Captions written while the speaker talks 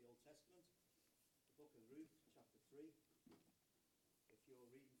Ruth, chapter 3. If you're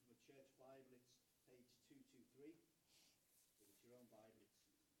reading from a church Bible, it's page 223. If it's your own Bible,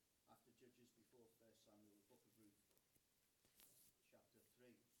 it's after Judges, before 1 Samuel, the book of Ruth, chapter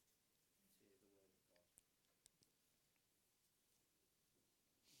 3. Let's hear the word of God.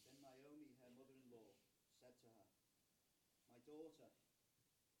 Then Naomi, her mother-in-law, said to her, "My daughter,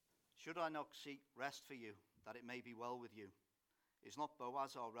 should I not seek rest for you, that it may be well with you? Is not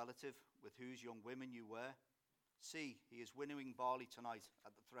Boaz our relative, with whose young women you were? See, he is winnowing barley tonight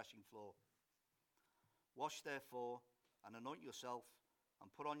at the threshing floor. Wash therefore, and anoint yourself,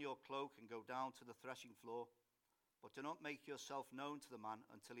 and put on your cloak, and go down to the threshing floor. But do not make yourself known to the man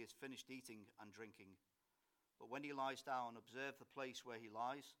until he has finished eating and drinking. But when he lies down, observe the place where he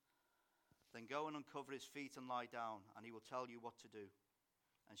lies. Then go and uncover his feet and lie down, and he will tell you what to do."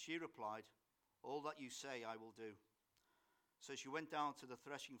 And she replied, "All that you say I will do." So she went down to the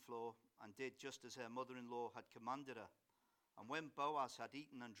threshing floor and did just as her mother-in-law had commanded her. And when Boaz had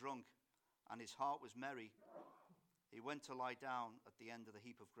eaten and drunk, and his heart was merry, he went to lie down at the end of the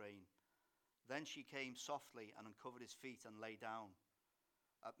heap of grain. Then she came softly and uncovered his feet and lay down.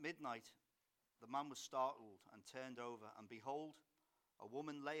 At midnight, the man was startled and turned over, and behold, a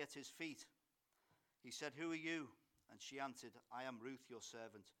woman lay at his feet. He said, "Who are you?" And she answered, "I am Ruth, your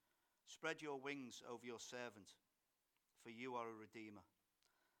servant. Spread your wings over your servant, for you are a redeemer."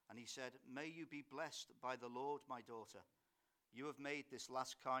 And he said, "May you be blessed by the Lord, my daughter. You have made this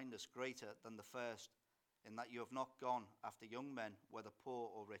last kindness greater than the first, in that you have not gone after young men, whether poor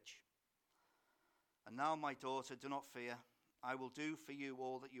or rich. And now, my daughter, do not fear. I will do for you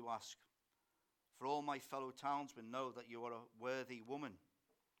all that you ask. For all my fellow townsmen know that you are a worthy woman.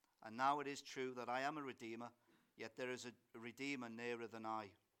 And now it is true that I am a redeemer, yet there is a redeemer nearer than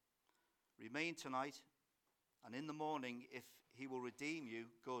I. Remain tonight, and in the morning, if he will redeem you,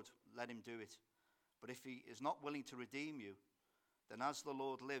 good, let him do it. But if he is not willing to redeem you, then as the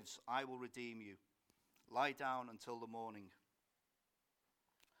Lord lives, I will redeem you. Lie down until the morning."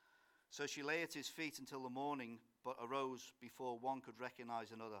 So she lay at his feet until the morning, but arose before one could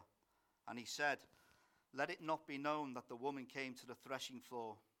recognize another. And he said, "Let it not be known that the woman came to the threshing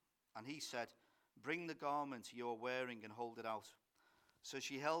floor." And he said, "Bring the garment you are wearing and hold it out." So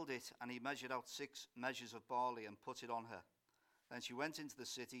she held it, and he measured out 6 measures of barley and put it on her. Then she went into the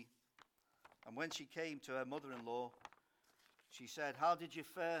city, and when she came to her mother-in-law, she said, "How did you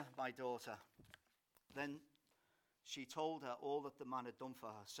fare, my daughter?" Then she told her all that the man had done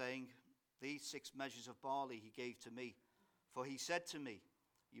for her, saying, "These 6 measures of barley he gave to me. For he said to me,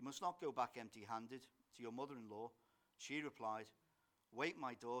 'You must not go back empty-handed to your mother-in-law.'" She replied, "Wait,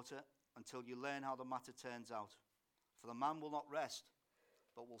 my daughter, until you learn how the matter turns out. For the man will not rest,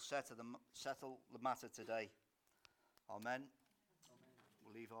 but will settle the matter today." Amen. Amen.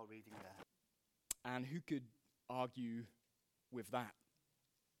 We'll leave our reading there. And who could argue with that?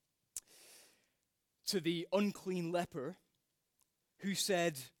 To the unclean leper who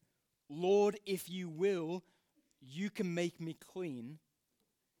said, "Lord, if you will, you can make me clean,"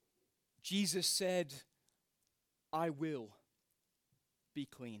 Jesus said, "I will be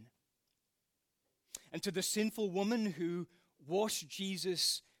clean." And to the sinful woman who washed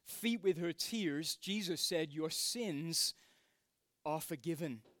Jesus' feet with her tears, Jesus said, "Your sins are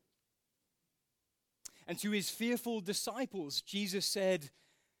forgiven." And to his fearful disciples, Jesus said,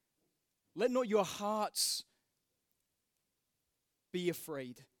 "Let not your hearts be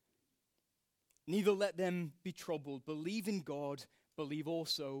afraid, neither let them be troubled. Believe in God, believe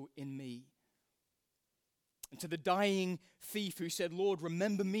also in me." And to the dying thief who said, "Lord,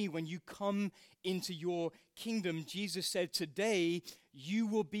 remember me when you come into your kingdom," Jesus said, "Today you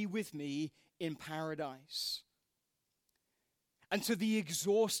will be with me in paradise." And to the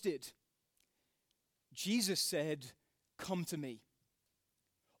exhausted, Jesus said, "Come to me,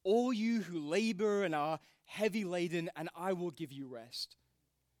 all you who labor and are heavy laden, and I will give you rest.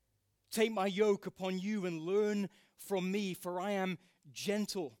 Take my yoke upon you and learn from me, for I am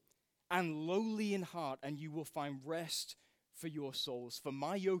gentle and lowly in heart, and you will find rest for your souls. For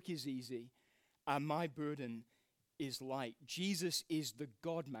my yoke is easy, and my burden is light." Jesus is the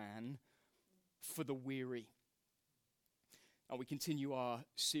God-man for the weary. Now we continue our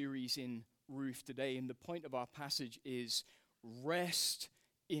series in Ruth today, and the point of our passage is rest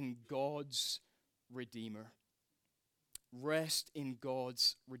in God's Redeemer. Rest in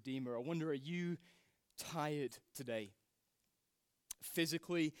God's Redeemer. I wonder, are you tired today?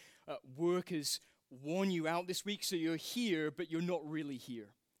 Physically, work has worn you out this week, so you're here, but you're not really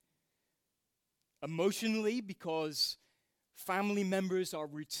here. Emotionally, because family members are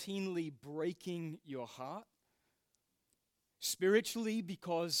routinely breaking your heart. Spiritually,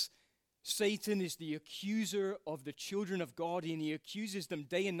 because Satan is the accuser of the children of God, and he accuses them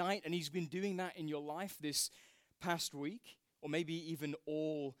day and night, and he's been doing that in your life this past week, or maybe even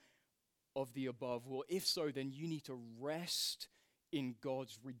all of the above. Well, if so, then you need to rest in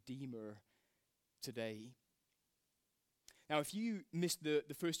God's Redeemer today. Now, if you missed the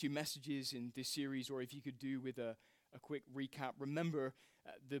first two messages in this series, or if you could do with a quick recap, remember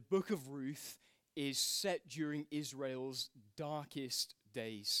the book of Ruth is set during Israel's darkest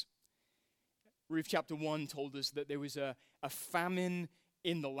days. Ruth chapter 1 told us that there was a famine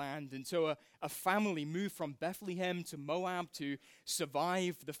in the land. And so a family moved from Bethlehem to Moab to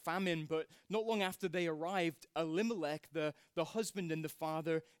survive the famine. But not long after they arrived, Elimelech, the husband and the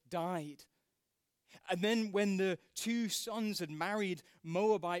father, died. And then when the two sons had married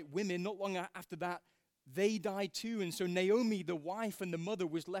Moabite women, not long after that, they died too. And so Naomi, the wife and the mother,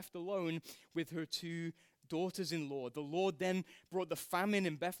 was left alone with her two daughters-in-law. The Lord then brought the famine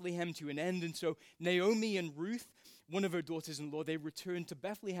in Bethlehem to an end. And so Naomi and Ruth, one of her daughters-in-law, they returned to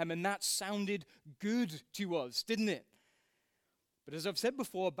Bethlehem. And that sounded good to us, didn't it? But as I've said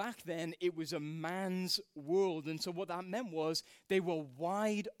before, back then, it was a man's world. And so what that meant was they were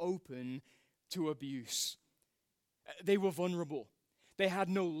wide open to abuse. They were vulnerable. They had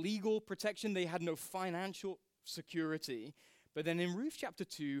no legal protection. They had no financial security. But then in Ruth chapter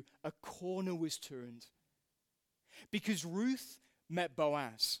 2, a corner was turned. Because Ruth met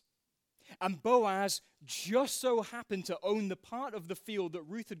Boaz. And Boaz just so happened to own the part of the field that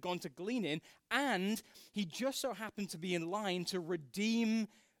Ruth had gone to glean in. And he just so happened to be in line to redeem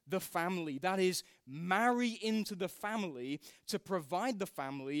the family. That is, marry into the family to provide the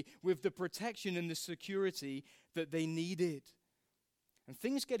family with the protection and the security that they needed. And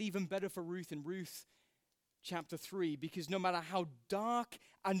things get even better for Ruth in Ruth chapter 3, because no matter how dark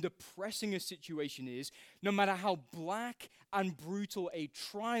and depressing a situation is, no matter how black and brutal a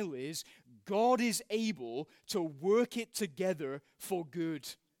trial is, God is able to work it together for good.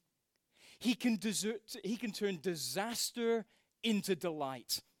 He can turn disaster into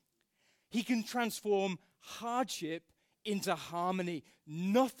delight. He can transform hardship into harmony.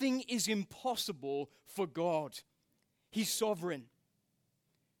 Nothing is impossible for God. He's sovereign.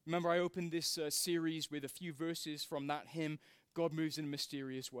 Remember, I opened this series with a few verses from that hymn, God Moves in a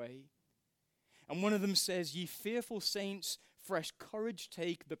Mysterious Way. And one of them says, "Ye fearful saints, fresh courage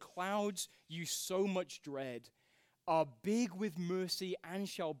take, the clouds you so much dread are big with mercy and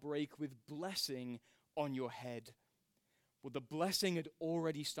shall break with blessing on your head." Well, the blessing had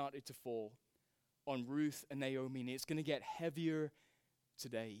already started to fall on Ruth and Naomi, and it's going to get heavier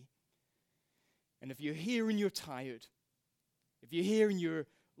today. And if you're here and you're tired, if you're here and you're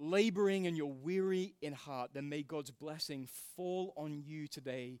laboring and you're weary in heart, then may God's blessing fall on you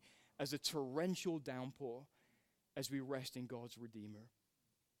today as a torrential downpour as we rest in God's Redeemer.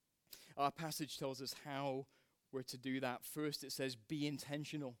 Our passage tells us how we're to do that. First, it says, be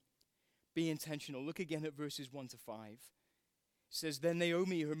intentional. Be intentional. Look again at verses 1 to 5. It says, Then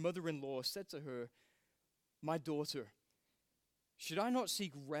Naomi, her mother-in-law, said to her, My daughter, should I not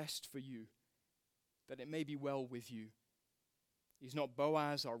seek rest for you, that it may be well with you? Is not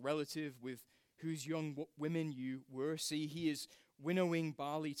Boaz, our relative, with whose young women you were? See, he is winnowing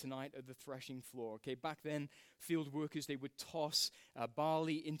barley tonight at the threshing floor. Okay, back then, field workers, they would toss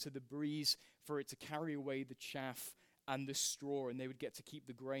barley into the breeze for it to carry away the chaff and the straw, and they would get to keep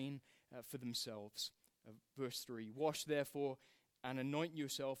the grain for themselves. Verse 3, Wash therefore and anoint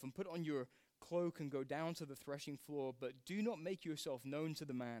yourself and put on your cloak and go down to the threshing floor, but do not make yourself known to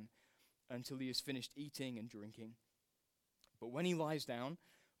the man until he has finished eating and drinking. But when he lies down,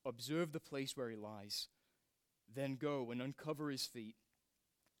 observe the place where he lies. Then go and uncover his feet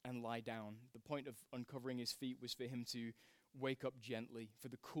and lie down. The point of uncovering his feet was for him to wake up gently, for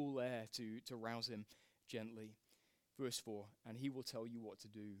the cool air to rouse him gently. Verse 4, And he will tell you what to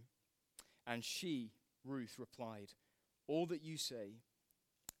do. And she, Ruth, replied, All that you say,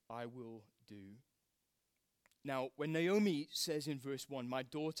 I will do. Now, when Naomi says in verse 1, My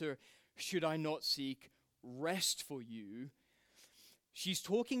daughter, should I not seek rest for you? She's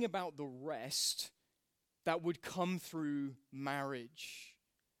talking about the rest that would come through marriage.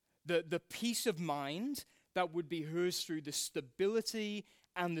 The peace of mind that would be hers through the stability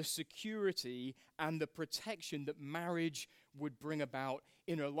and the security and the protection that marriage would bring about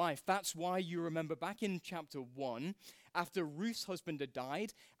in her life. That's why you remember back in chapter 1, after Ruth's husband had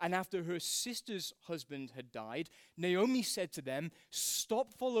died and after her sister's husband had died, Naomi said to them,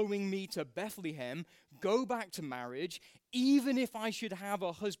 Stop following me to Bethlehem, go back to marriage, even if I should have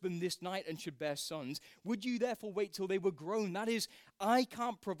a husband this night and should bear sons? Would you therefore wait till they were grown? That is, I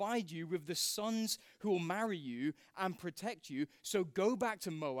can't provide you with the sons who will marry you and protect you, so go back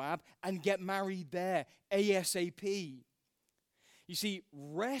to Moab and get married there, ASAP. You see,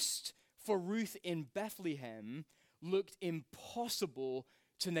 rest for Ruth in Bethlehem looked impossible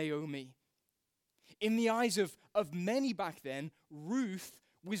to Naomi. In the eyes of many back then, Ruth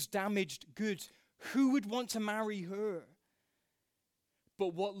was damaged goods. Who would want to marry her?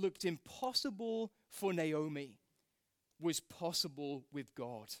 But what looked impossible for Naomi was possible with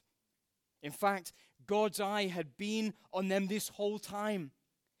God. In fact, God's eye had been on them this whole time.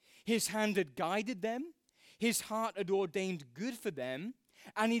 His hand had guided them. His heart had ordained good for them.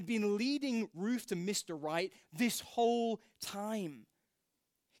 And he'd been leading Ruth to Mr. Right this whole time.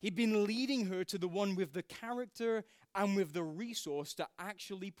 He'd been leading her to the one with the character and with the resource to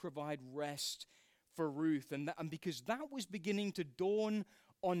actually provide rest for Ruth. And because that was beginning to dawn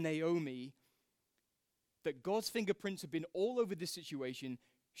on Naomi, that God's fingerprints had been all over this situation,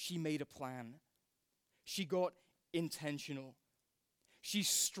 she made a plan. She got intentional. She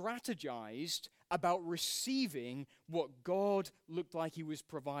strategized about receiving what God looked like he was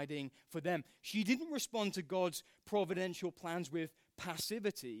providing for them. She didn't respond to God's providential plans with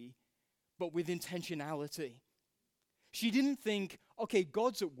passivity, but with intentionality. She didn't think, okay,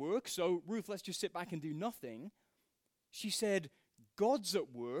 God's at work, so Ruth, let's just sit back and do nothing. She said, God's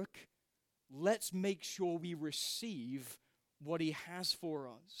at work, let's make sure we receive what he has for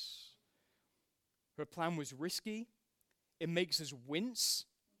us. Her plan was risky. It makes us wince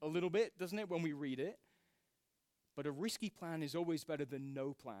a little bit, doesn't it, when we read it? But a risky plan is always better than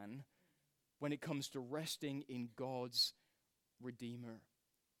no plan when it comes to resting in God's Redeemer.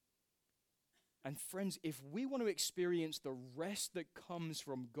 And friends, if we want to experience the rest that comes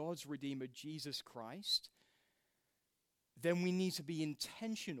from God's Redeemer, Jesus Christ, then we need to be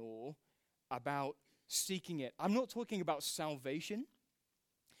intentional about seeking it. I'm not talking about salvation.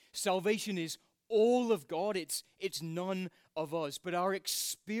 Salvation is all of God. It's none of us. But our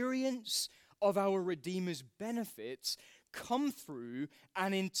experience of our Redeemer's benefits come through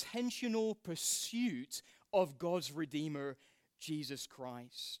an intentional pursuit of God's Redeemer, Jesus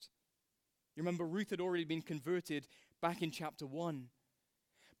Christ. You remember Ruth had already been converted back in chapter 1.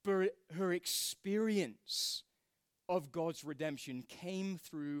 But her experience of God's redemption came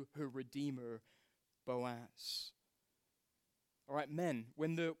through her Redeemer, Boaz. All right, men,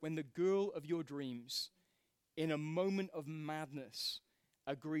 when the girl of your dreams, in a moment of madness,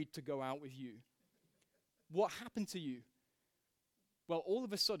 agreed to go out with you, what happened to you? Well, all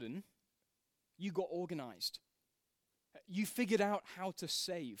of a sudden, you got organized. You figured out how to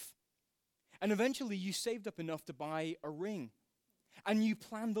save. And eventually, you saved up enough to buy a ring. And you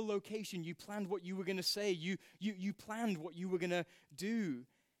planned the location. You planned what you were going to say. You planned what you were going to do.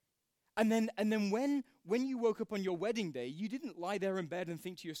 And then when you woke up on your wedding day, you didn't lie there in bed and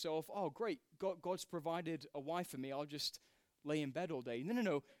think to yourself, oh, great, God's provided a wife for me. I'll just lay in bed all day.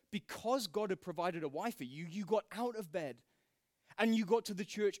 No. Because God had provided a wife for you, you got out of bed. And you got to the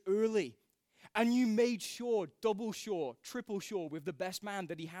church early. And you made sure, double sure, triple sure with the best man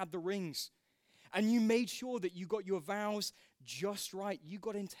that he had the rings. And you made sure that you got your vows just right. You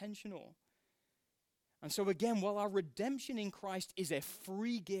got intentional. And so again, while our redemption in Christ is a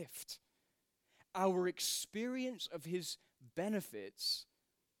free gift, our experience of his benefits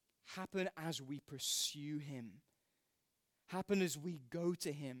happen as we pursue him, happen as we go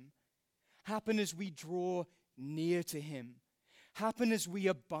to him, happen as we draw near to him, happen as we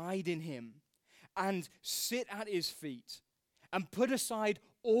abide in him and sit at his feet and put aside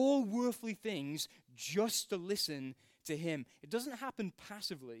all worldly things just to listen to him. It doesn't happen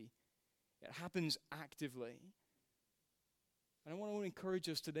passively. It happens actively. And I want to encourage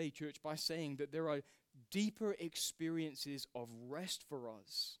us today, church, by saying that there are deeper experiences of rest for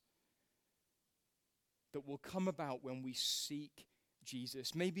us that will come about when we seek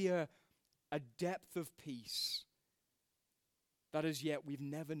Jesus. Maybe a depth of peace that as yet we've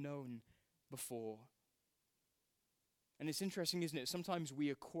never known before. And it's interesting, isn't it? Sometimes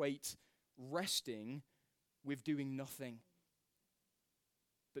we equate resting with doing nothing.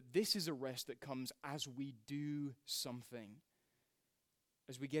 But this is a rest that comes as we do something,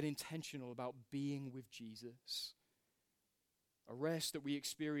 as we get intentional about being with Jesus. A rest that we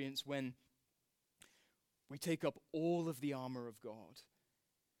experience when we take up all of the armor of God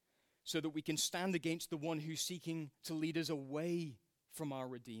so that we can stand against the one who's seeking to lead us away from our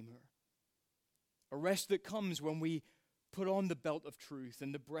Redeemer. A rest that comes when we put on the belt of truth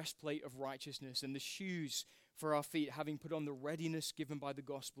and the breastplate of righteousness and the shoes for our feet, having put on the readiness given by the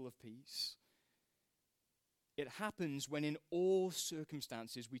gospel of peace. It happens when in all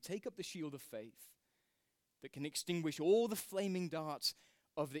circumstances we take up the shield of faith that can extinguish all the flaming darts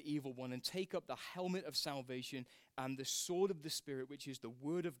of the evil one and take up the helmet of salvation and the sword of the Spirit, which is the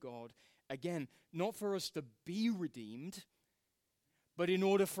word of God. Again, not for us to be redeemed, but in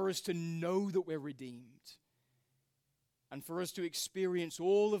order for us to know that we're redeemed. And for us to experience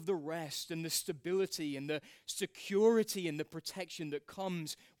all of the rest and the stability and the security and the protection that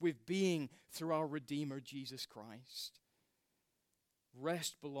comes with being through our Redeemer, Jesus Christ.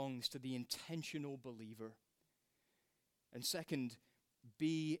 Rest belongs to the intentional believer. And second,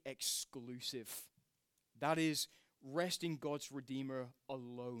 be exclusive. That is, rest in God's Redeemer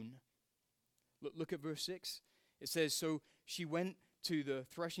alone. Look at verse 6. It says, "So she went to the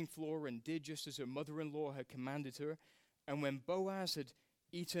threshing floor and did just as her mother-in-law had commanded her. And when Boaz had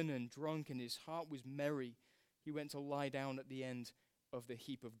eaten and drunk and his heart was merry, he went to lie down at the end of the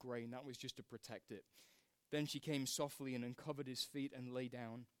heap of grain." That was just to protect it. Then she came softly and uncovered his feet and lay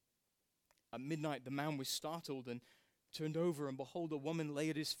down. At midnight the man was startled and turned over, and behold, a woman lay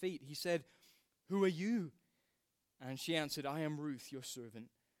at his feet. He said, "Who are you?" And she answered, "I am Ruth, your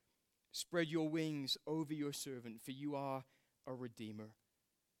servant. Spread your wings over your servant, for you are a redeemer."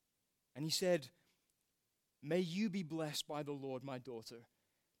 And he said, "May you be blessed by the Lord, my daughter.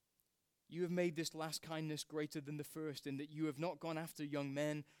 You have made this last kindness greater than the first, in that you have not gone after young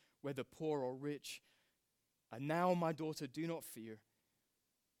men, whether poor or rich. And now, my daughter, do not fear.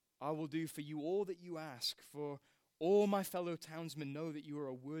 I will do for you all that you ask, for all my fellow townsmen know that you are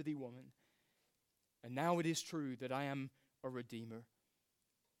a worthy woman. And now it is true that I am a redeemer.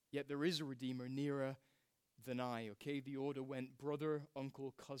 Yet there is a redeemer nearer than I." Okay, the order went brother,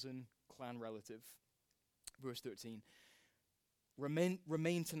 uncle, cousin, clan relative. Verse 13.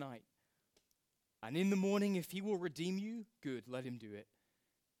 Remain tonight. And in the morning, if he will redeem you, good, let him do it.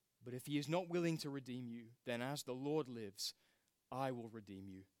 But if he is not willing to redeem you, then as the Lord lives, I will redeem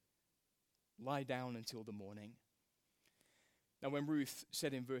you. Lie down until the morning. Now when Ruth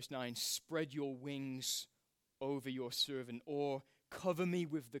said in verse 9, "Spread your wings over your servant," or "cover me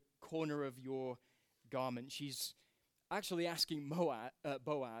with the corner of your garment," she's actually asking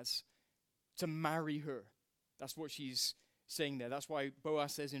Boaz to marry her. That's what she's saying there. That's why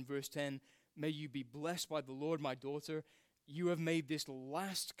Boaz says in verse 10, "May you be blessed by the Lord, my daughter. You have made this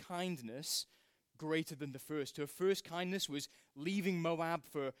last kindness greater than the first." Her first kindness was leaving Moab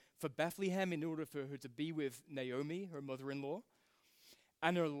for Bethlehem in order for her to be with Naomi, her mother-in-law.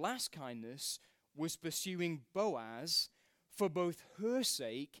 And her last kindness was pursuing Boaz for both her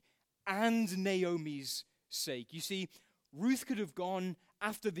sake and Naomi's sake. You see, Ruth could have gone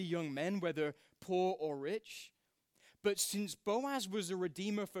after the young men, whether poor or rich. But since Boaz was a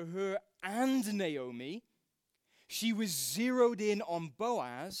redeemer for her and Naomi, she was zeroed in on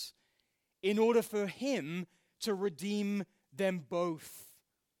Boaz in order for him to redeem them both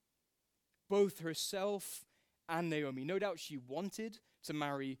herself and Naomi. No doubt she wanted to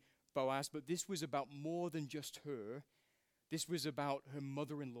marry Boaz, but this was about more than just her. This was about her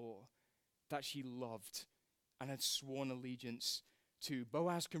mother-in-law that she loved and had sworn allegiance to.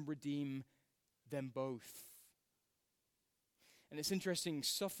 Boaz can redeem them both. And it's interesting,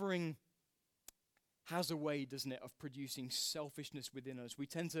 suffering has a way, doesn't it, of producing selfishness within us. We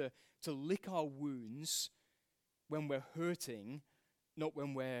tend to lick our wounds when we're hurting, not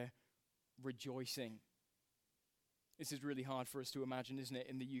when we're rejoicing. This is really hard for us to imagine, isn't it,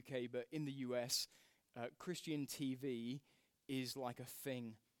 in the UK, but in the US, Christian TV is like a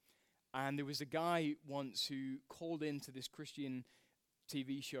thing. And there was a guy once who called into this Christian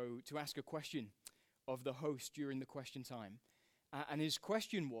TV show to ask a question of the host during the question time. And his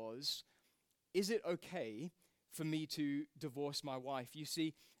question was, "Is it okay for me to divorce my wife? You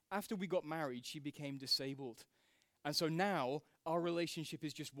see, after we got married, she became disabled. And so now our relationship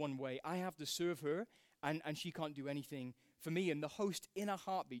is just one way. I have to serve her, and she can't do anything for me." And the host, in a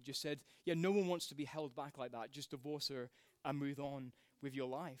heartbeat, just said, "Yeah, no one wants to be held back like that. Just divorce her and move on with your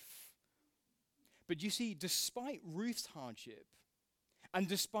life." But you see, despite Ruth's hardship, and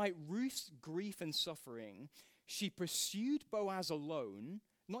despite Ruth's grief and suffering, she pursued Boaz alone,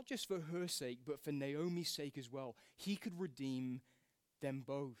 not just for her sake, but for Naomi's sake as well. He could redeem them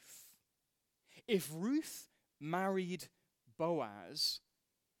both. If Ruth married Boaz,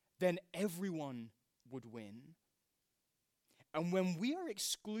 then everyone would win. And when we are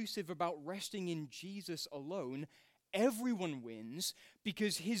exclusive about resting in Jesus alone, everyone wins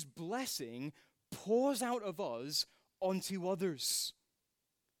because his blessing pours out of us onto others.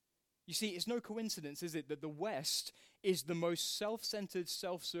 You see, it's no coincidence, is it, that the West is the most self-centered,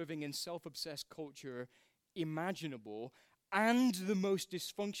 self-serving, and self-obsessed culture imaginable, and the most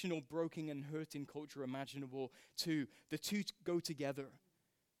dysfunctional, broken, and hurting culture imaginable too. The two go together.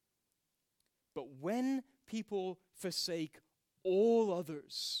 But when people forsake all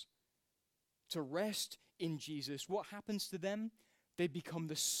others to rest in Jesus, what happens to them? They become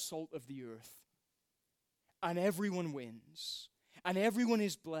the salt of the earth. And everyone wins. And everyone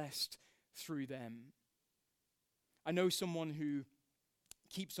is blessed through them. I know someone who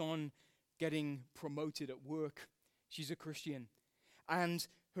keeps on getting promoted at work. She's a Christian. And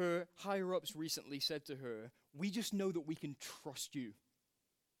her higher-ups recently said to her, "We just know that we can trust you.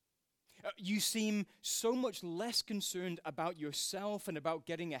 You seem so much less concerned about yourself and about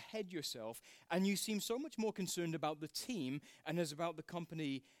getting ahead yourself, and you seem so much more concerned about the team and as about the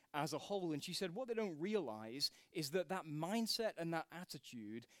company as a whole." And she said what they don't realize is that that mindset and that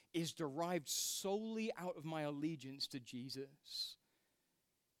attitude is derived solely out of my allegiance to Jesus.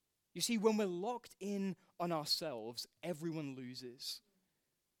 You see, when we're locked in on ourselves, everyone loses.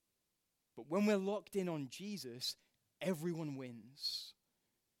 But when we're locked in on Jesus, everyone wins.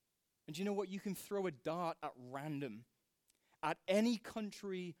 And you know what? You can throw a dart at random at any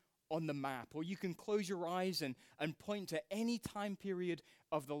country on the map, or you can close your eyes and point to any time period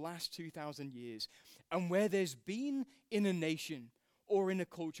of the last 2,000 years. And where there's been in a nation or in a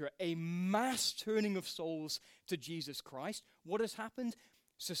culture a mass turning of souls to Jesus Christ, what has happened?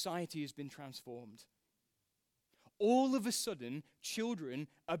 Society has been transformed. All of a sudden, children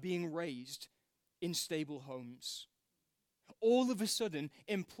are being raised in stable homes. All of a sudden,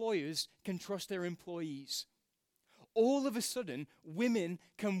 employers can trust their employees. All of a sudden, women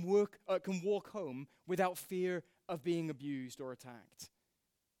can walk home without fear of being abused or attacked.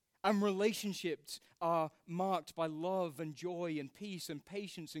 And relationships are marked by love and joy and peace and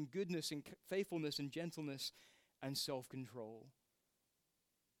patience and goodness and faithfulness and gentleness and self-control.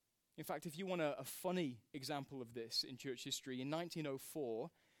 In fact, if you want a funny example of this in church history, in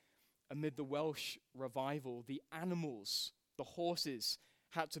 1904, amid the Welsh revival, the animals, the horses,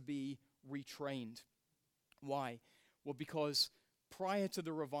 had to be retrained. Why? Well, because prior to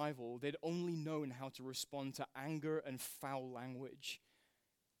the revival, they'd only known how to respond to anger and foul language.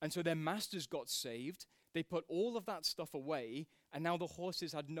 And so their masters got saved, they put all of that stuff away, and now the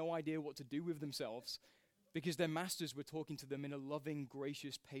horses had no idea what to do with themselves because their masters were talking to them in a loving,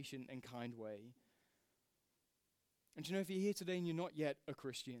 gracious, patient, and kind way. And you know, if you're here today and you're not yet a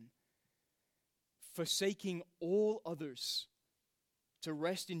Christian, forsaking all others to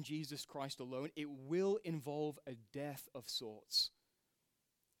rest in Jesus Christ alone, it will involve a death of sorts.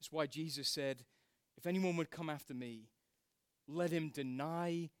 That's why Jesus said, if anyone would come after me, let him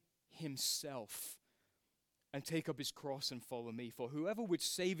deny himself and take up his cross and follow me. For whoever would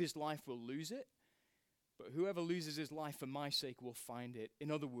save his life will lose it, but whoever loses his life for my sake will find it.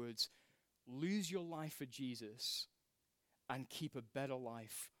 In other words, lose your life for Jesus and keep a better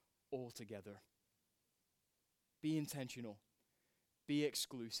life altogether. Be intentional. Be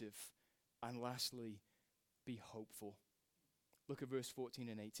exclusive. And lastly, be hopeful. Look at verse 14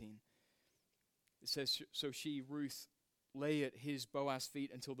 and 18. It says, so she, Ruth, lay at his Boaz's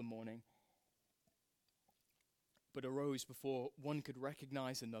feet until the morning, but arose before one could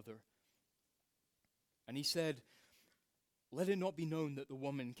recognize another. And he said, let it not be known that the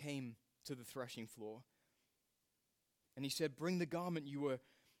woman came to the threshing floor. And he said, bring the garment you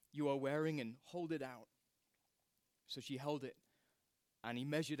are wearing and hold it out. So she held it, and he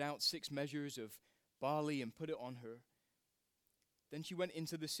measured out 6 measures of barley and put it on her. Then she went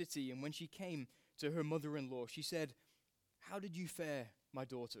into the city, and when she came to her mother-in-law, she said, how did you fare, my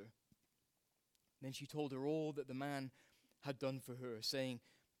daughter? Then she told her all that the man had done for her, saying,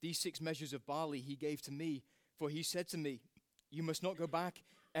 these 6 measures of barley he gave to me, for he said to me, you must not go back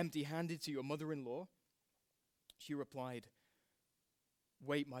empty-handed to your mother-in-law. She replied,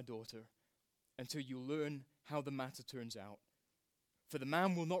 wait, my daughter, until you learn how the matter turns out. For the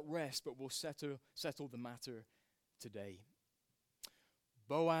man will not rest, but will settle the matter today.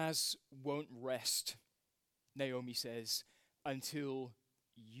 Boaz won't rest, Naomi says, until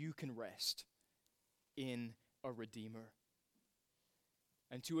you can rest in a redeemer.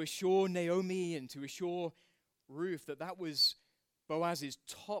 And to assure Naomi and to assure Ruth that was Boaz's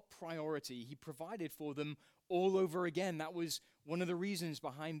top priority, he provided for them all over again. That was one of the reasons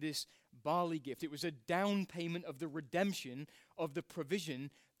behind this barley gift. It was a down payment of the redemption of the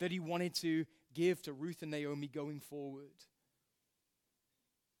provision that he wanted to give to Ruth and Naomi going forward.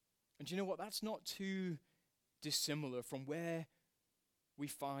 And you know what? That's not too dissimilar from where we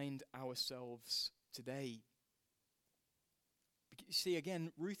find ourselves today. See,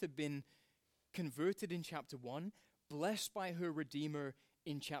 again, Ruth had been converted in chapter 1, blessed by her Redeemer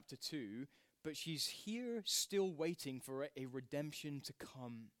in chapter 2, but she's here still waiting for a redemption to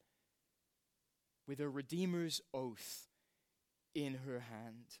come with a Redeemer's oath in her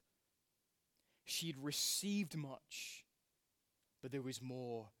hand. She'd received much, but there was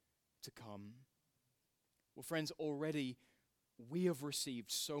more to come. Well, friends, already we have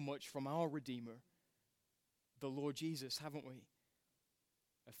received so much from our Redeemer, the Lord Jesus, haven't we?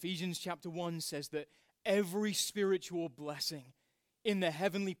 Ephesians chapter 1 says that every spiritual blessing in the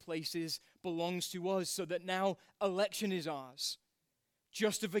heavenly places belongs to us, so that now election is ours,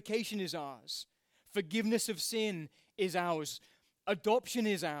 justification is ours, forgiveness of sin is ours, adoption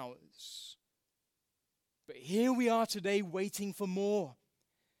is ours. But here we are today waiting for more,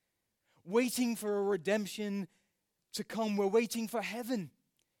 waiting for a redemption to come. We're waiting for heaven.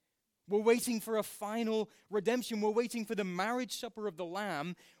 We're waiting for a final redemption. We're waiting for the marriage supper of the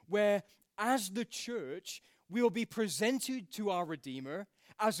Lamb, where as the church, we'll be presented to our Redeemer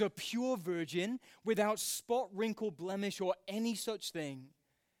as a pure virgin without spot, wrinkle, blemish, or any such thing.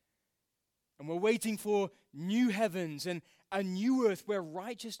 And we're waiting for new heavens and a new earth where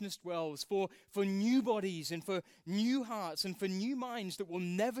righteousness dwells, for new bodies and for new hearts and for new minds that will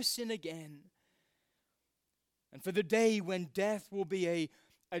never sin again. And for the day when death will be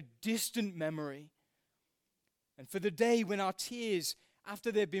a distant memory. And for the day when our tears, after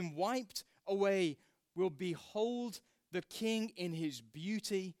they've been wiped away, will behold the King in his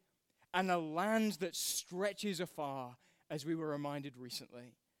beauty and a land that stretches afar, as we were reminded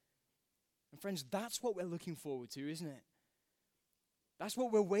recently. And friends, that's what we're looking forward to, isn't it? That's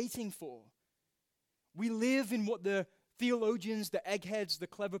what we're waiting for. We live in what the theologians, the eggheads, the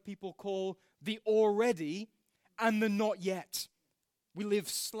clever people call the already and the not yet. We live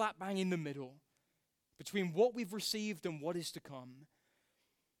slap bang in the middle between what we've received and what is to come.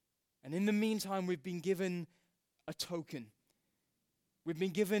 And in the meantime, we've been given a token. We've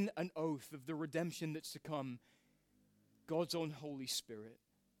been given an oath of the redemption that's to come, God's own Holy Spirit.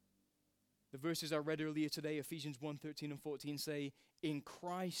 The verses I read earlier today, Ephesians 1:13 and 14, say, "In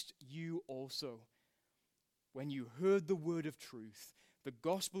Christ you also, when you heard the word of truth, the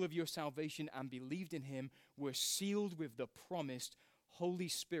gospel of your salvation, and believed in him, were sealed with the promised Holy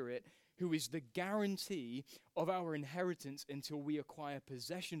Spirit, who is the guarantee of our inheritance until we acquire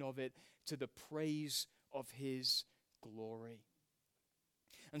possession of it, to the praise of his glory."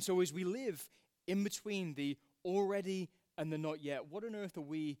 And so as we live in between the already and the not yet, what on earth are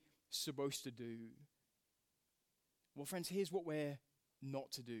we supposed to do? Well, friends, here's what we're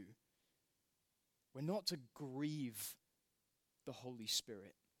not to do. We're not to grieve the Holy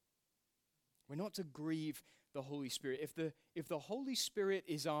Spirit. We're not to grieve the Holy Spirit. If the Holy Spirit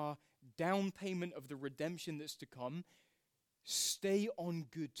is our down payment of the redemption that's to come, stay on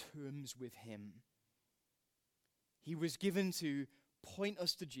good terms with him. He was given to point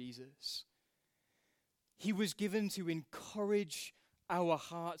us to Jesus. He was given to encourage our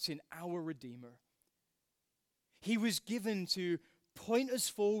hearts in our Redeemer. He was given to point us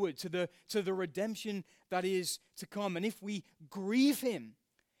forward to the redemption that is to come. And if we grieve him,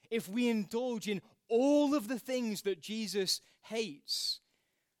 if we indulge in all of the things that Jesus hates,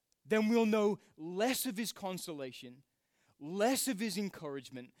 then we'll know less of his consolation, less of his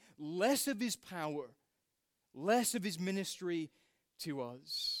encouragement, less of his power, less of his ministry to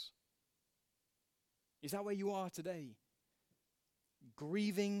us. Is that where you are today?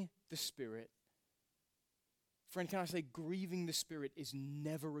 Grieving the Spirit. Friend, can I say, grieving the Spirit is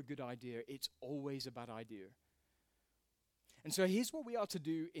never a good idea. It's always a bad idea. And so here's what we are to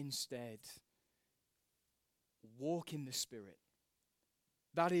do instead. Walk in the Spirit.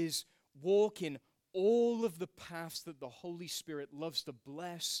 That is, walk in all of the paths that the Holy Spirit loves to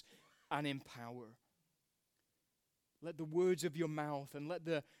bless and empower. Let the words of your mouth and let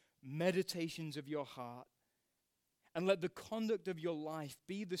the meditations of your heart and let the conduct of your life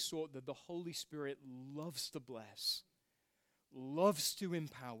be the sort that the Holy Spirit loves to bless, loves to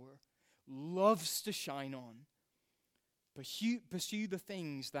empower, loves to shine on. Pursue the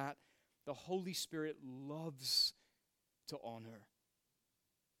things that the Holy Spirit loves to honor.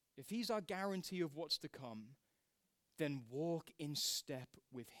 If he's our guarantee of what's to come, then walk in step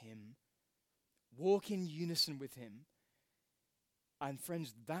with him. Walk in unison with him. And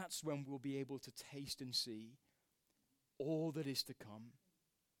friends, that's when we'll be able to taste and see all that is to come.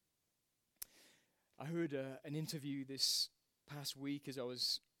 I heard an interview this past week as I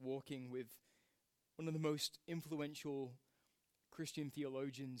was walking with one of the most influential Christian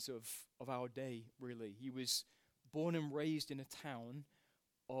theologians of our day, really. He was born and raised in a town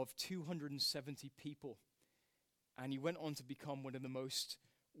of 270 people, and he went on to become one of the most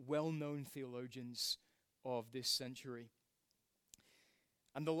well-known theologians of this century.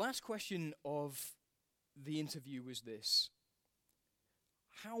 And the last question of the interview was this: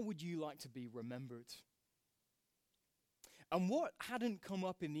 how would you like to be remembered? And what hadn't come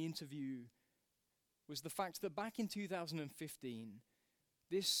up in the interview was the fact that back in 2015,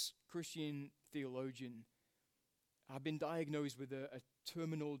 this Christian theologian had been diagnosed with a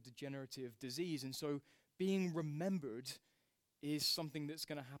terminal degenerative disease, and so being remembered is something that's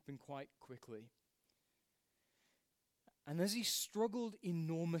going to happen quite quickly. And as he struggled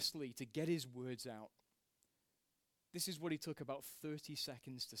enormously to get his words out, this is what he took about 30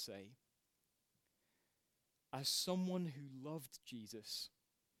 seconds to say. As someone who loved Jesus,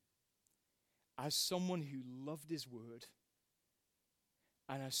 as someone who loved his word,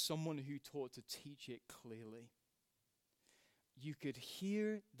 and as someone who taught to teach it clearly, you could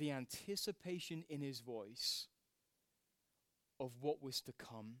hear the anticipation in his voice of what was to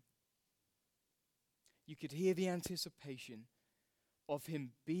come. You could hear the anticipation of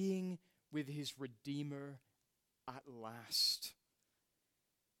him being with his Redeemer at last,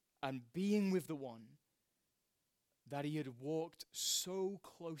 and being with the one that he had walked so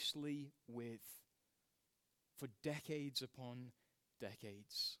closely with for decades upon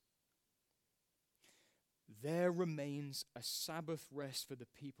decades. There remains a Sabbath rest for the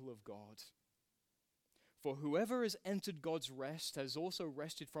people of God. For whoever has entered God's rest has also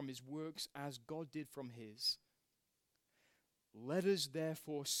rested from his works as God did from his. Let us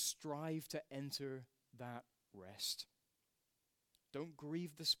therefore strive to enter that rest. Don't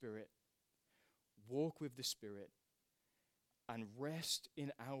grieve the Spirit. Walk with the Spirit and rest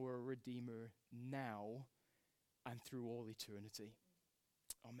in our Redeemer now and through all eternity.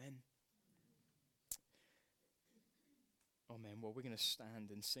 Amen. Amen. Well, we're going to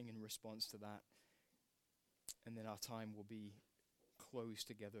stand and sing in response to that, and then our time will be closed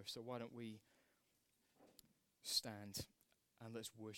together. So why don't we stand and let's worship.